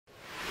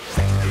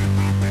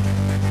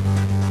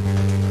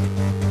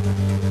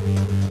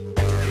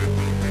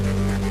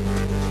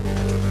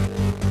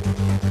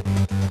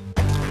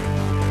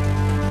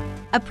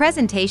A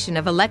presentation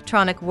of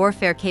electronic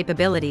warfare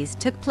capabilities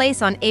took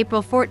place on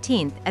April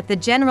 14 at the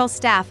General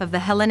Staff of the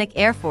Hellenic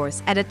Air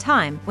Force at a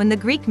time when the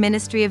Greek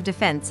Ministry of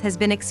Defense has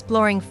been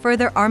exploring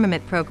further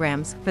armament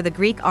programs for the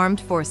Greek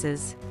Armed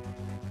Forces.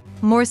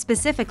 More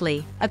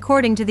specifically,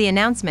 according to the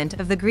announcement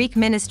of the Greek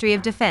Ministry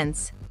of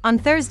Defense, on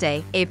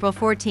Thursday, April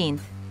 14,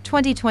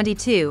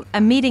 2022,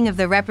 a meeting of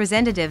the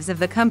representatives of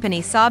the company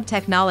Saab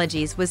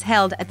Technologies was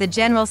held at the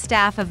General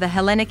Staff of the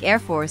Hellenic Air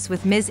Force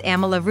with Ms.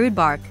 Amela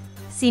Rudbark,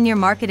 Senior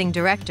Marketing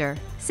Director,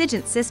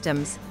 Sigint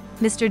Systems,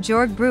 Mr.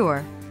 Jorg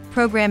Brewer,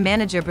 Program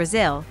Manager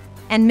Brazil,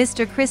 and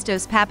Mr.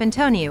 Christos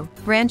Papantoniou,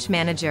 Branch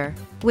Manager,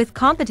 with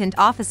competent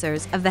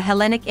officers of the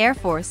Hellenic Air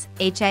Force,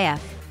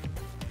 HAF.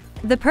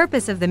 The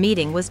purpose of the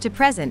meeting was to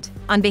present,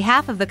 on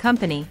behalf of the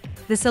company,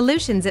 the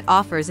solutions it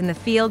offers in the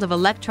field of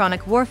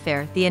electronic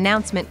warfare. The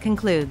announcement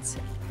concludes.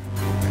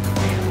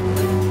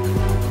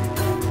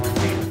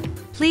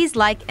 Please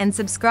like and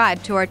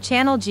subscribe to our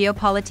channel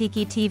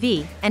Geopolitiki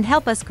TV and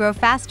help us grow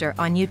faster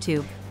on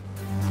YouTube.